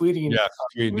tweeting. Yeah,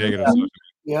 tweeting negative.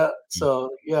 Yeah. So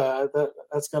yeah,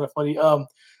 that's kind of funny.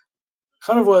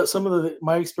 Kind of what some of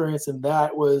my experience in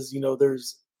that was,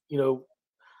 there's,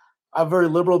 I'm very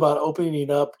liberal about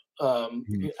opening up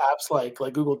apps like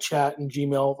Google Chat and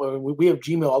Gmail. We have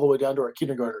Gmail all the way down to our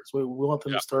kindergartners. We want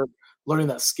them to start learning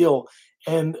that skill.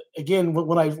 And again,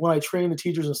 when I train the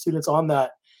teachers and students on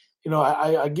that,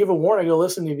 I give a warning. I go,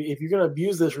 listen, if you're going to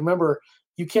abuse this, remember,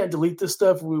 you can't delete this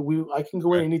stuff. I can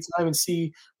go in anytime and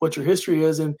see what your history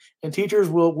is. And teachers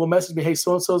will message me, hey,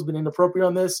 so-and-so has been inappropriate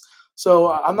on this.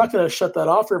 So I'm not going to shut that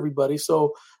off for everybody.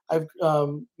 So I've,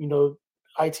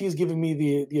 IT has given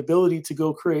me the ability to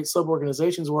go create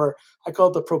sub-organizations where I call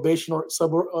it the probation or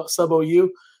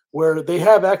sub-OU, where they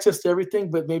have access to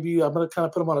everything, but maybe I'm going to kind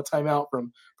of put them on a timeout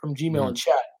from Gmail and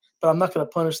chat. But I'm not going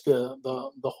to punish the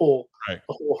whole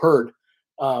herd.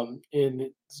 And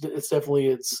it's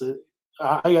definitely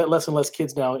I got less and less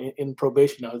kids now in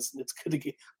probation now. It's good to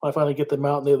get when I finally get them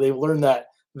out and they've learned that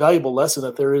valuable lesson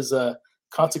that there is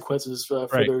consequences for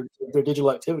their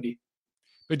digital activity.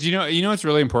 But it's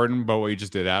really important about what you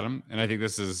just did, Adam. And I think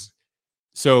this is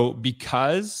so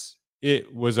because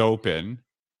it was open,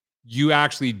 you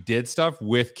actually did stuff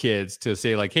with kids to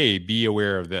say like, hey, be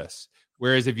aware of this.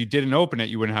 Whereas if you didn't open it,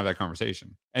 you wouldn't have that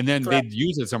conversation. And then they'd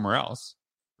use it somewhere else.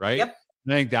 Right. Yep.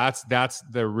 And I think that's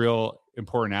the real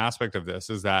important aspect of this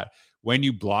is that when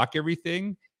you block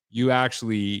everything, you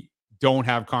actually don't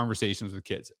have conversations with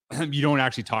kids. You don't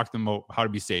actually talk to them about how to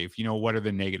be safe. What are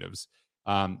the negatives?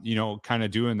 Kind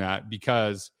of doing that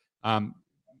because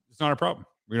it's not a problem.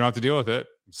 We don't have to deal with it.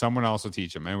 Someone else will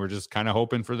teach them. And we're just kind of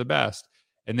hoping for the best.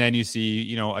 And then you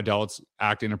see, adults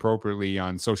act inappropriately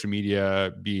on social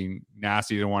media, being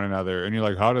nasty to one another. And you're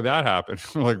like, how did that happen?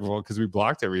 We're like, well, because we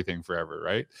blocked everything forever,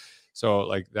 right? So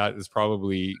like that is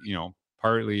probably,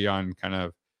 partly on kind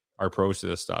of our approach to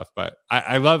this stuff. But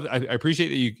I appreciate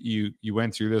that you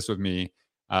went through this with me.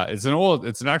 It's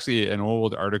actually an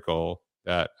old article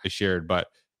that I shared, but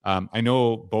I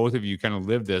know both of you kind of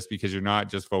live this because you're not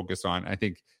just focused on, I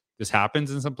think, this happens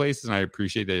in some places, and I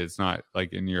appreciate that it's not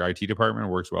like in your IT department, it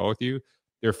works well with you.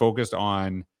 They're focused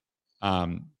on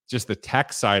just the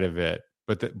tech side of it,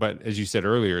 but as you said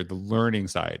earlier, the learning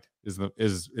side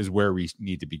is where we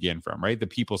need to begin from, right? The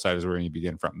people side is where we need to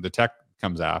begin from. The tech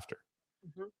comes after.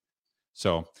 Mm-hmm.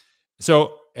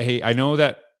 So hey, I know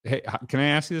that. Hey, can I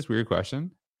ask you this weird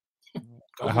question?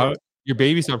 How your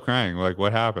baby stopped crying? Like,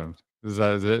 what happened? Is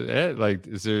it? Like,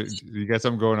 is there? You got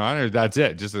something going on, or that's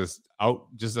it? Just a.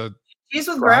 She's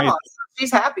with grandma. So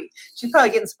she's happy. She's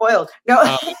probably getting spoiled. No.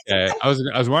 Okay. I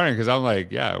was wondering because I'm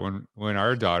like, yeah, when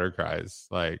our daughter cries,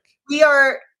 like we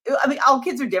are. I mean, all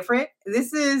kids are different.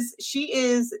 She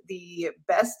is the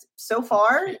best so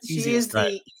far. She is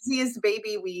the easiest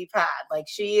baby we've had. Like,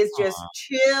 she is just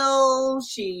chill.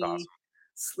 She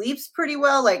sleeps pretty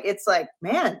well. Like, it's like,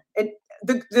 man,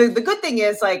 the good thing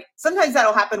is, like, sometimes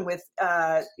that'll happen with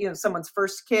someone's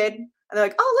first kid, and they're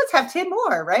like, oh, let's have 10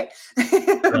 more, right?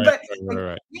 But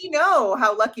we know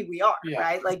how lucky we are,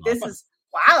 right? Like, this is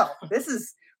wow. This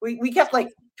is we kept like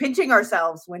pinching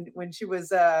ourselves when she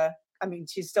was I mean,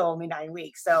 she's still only 9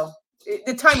 weeks, so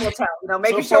the time will tell.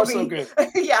 Maybe so she'll be. So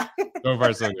good. Yeah. So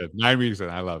far, so good. 9 weeks in,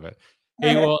 I love it.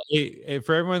 Hey, well,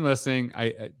 for everyone listening,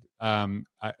 I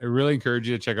really encourage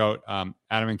you to check out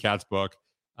Adam and Kat's book,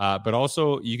 but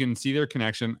also you can see their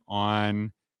connection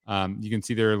on. You can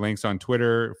see their links on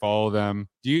Twitter. Follow them.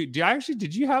 Did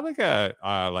you have like a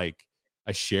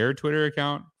shared Twitter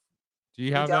account? Do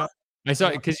you have that? I saw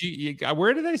it because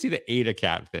where did I see the Ada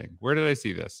Cat thing? Where did I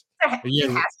see this? Hashtag.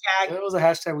 It was a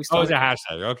hashtag we started. Oh, it was a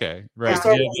hashtag. Okay. Right.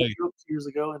 Started years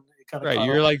ago, and it kind of right.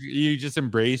 You're like, you just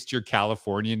embraced your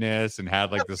Californianess and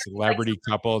had like the celebrity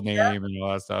couple name and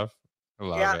all that stuff. I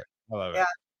love it. I love it.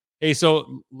 Hey,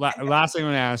 so last thing I'm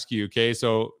going to ask you. Okay.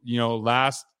 So,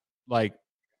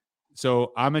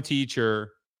 so I'm a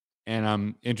teacher and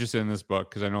I'm interested in this book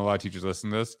because I know a lot of teachers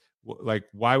listen to this. Like,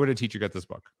 why would a teacher get this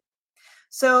book?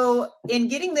 So in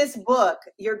getting this book,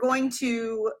 you're going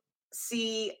to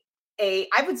see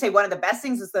I would say one of the best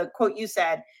things is the quote you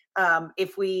said,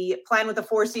 if we plan with the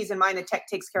 4 C's in mind, the tech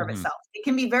takes care of itself. It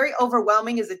can be very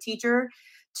overwhelming as a teacher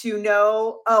to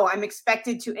know, oh, I'm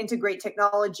expected to integrate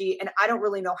technology and I don't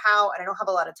really know how, and I don't have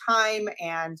a lot of time,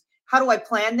 and how do I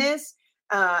plan this?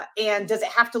 And does it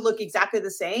have to look exactly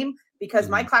the same? Because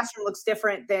my classroom looks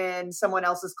different than someone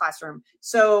else's classroom.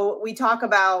 So we talk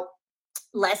about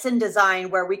lesson design,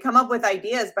 where we come up with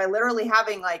ideas by literally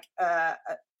having like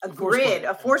a grid,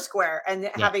 a foursquare, and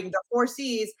having the 4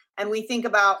 C's. And we think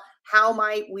about how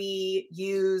might we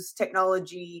use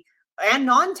technology and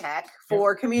non-tech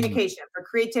for communication, for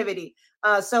creativity.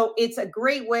 So it's a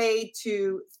great way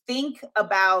to think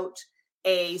about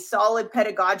a solid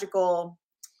pedagogical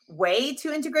way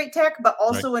to integrate tech, but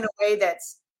also in a way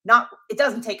that's it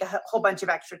doesn't take a whole bunch of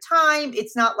extra time.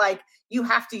 It's not like you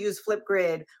have to use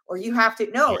Flipgrid or you have to,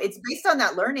 it's based on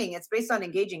that learning. It's based on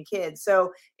engaging kids.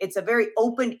 So it's a very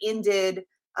open-ended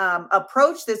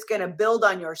approach that's going to build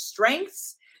on your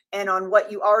strengths and on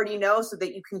what you already know so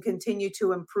that you can continue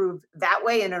to improve that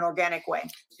way in an organic way.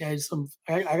 Yeah,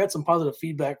 I got some positive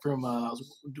feedback from, I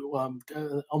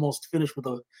was almost finished with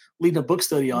leading a book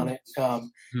study on it.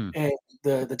 And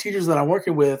the teachers that I'm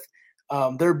working with,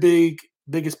 their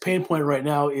biggest pain point right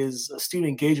now is student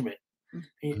engagement.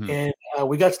 And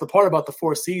we got to the part about the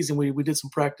 4 C's, and we did some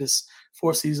practice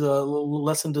 4 C's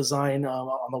lesson design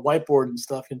on the whiteboard and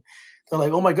stuff. And they're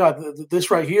like, oh my God,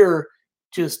 this right here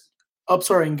just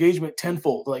ups our engagement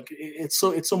tenfold. Like it's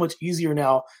so much easier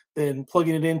now than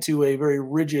plugging it into a very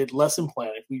rigid lesson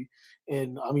plan.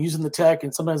 And I'm using the tech,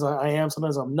 and sometimes I am,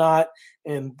 sometimes I'm not.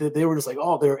 And they were just like,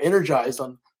 oh, they're energized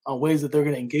on ways that they're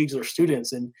going to engage their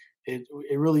students. And it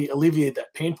really alleviated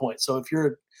that pain point. So if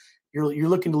you're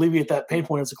looking to alleviate that pain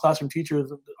point as a classroom teacher,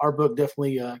 our book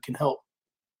definitely can help.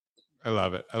 I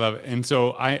love it. And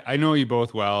so I know you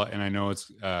both well, and I know it's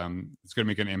going to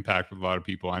make an impact with a lot of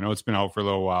people. I know it's been out for a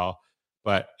little while,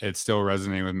 but it's still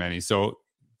resonating with many. So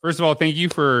first of all, thank you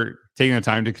for taking the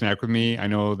time to connect with me. I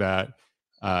know that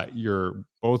you're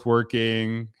both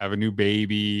working, have a new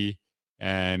baby,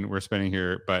 and we're spending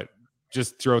here, but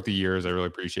just throughout the years, I really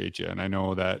appreciate you. And I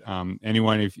know that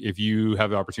anyone, if you have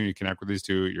the opportunity to connect with these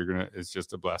two, it's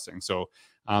just a blessing. So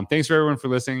thanks for everyone for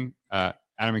listening. Adam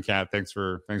and Kat, thanks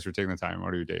for taking the time out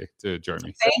of your day to join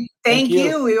me. Thank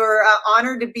you. We were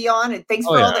honored to be on, and thanks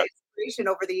for all the inspiration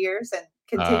over the years and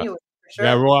continuing. For sure.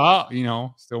 Yeah,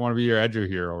 well, still want to be your edger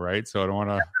hero, right? So I don't want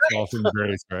to fall from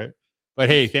grace, right? But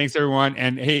hey, thanks everyone.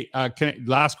 And hey,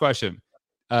 last question.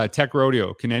 Tech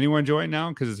Rodeo, can anyone join now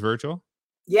because it's virtual?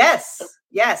 Yes.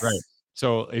 Right.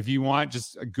 So if you want,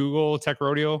 just Google Tech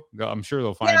Rodeo. I'm sure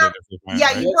they'll find it.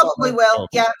 You probably will.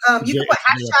 You can put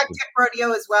hashtag Tech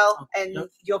Rodeo as well, and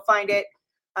you'll find it.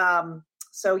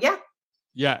 So yeah.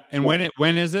 Yeah. And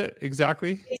when is it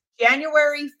exactly? It's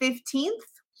January 15th.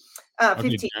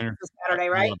 15th Saturday,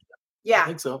 right? Yeah, I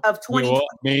think so. Of 2020. Well,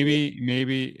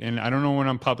 maybe, and I don't know when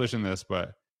I'm publishing this,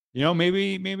 but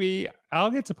maybe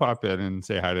I'll get to pop in and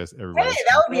say hi to everybody. Hey,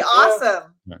 that would be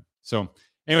awesome. Yeah. So,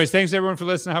 anyways, thanks everyone for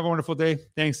listening. Have a wonderful day.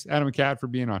 Thanks, Adam and Kat, for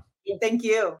being on. Thank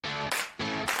you.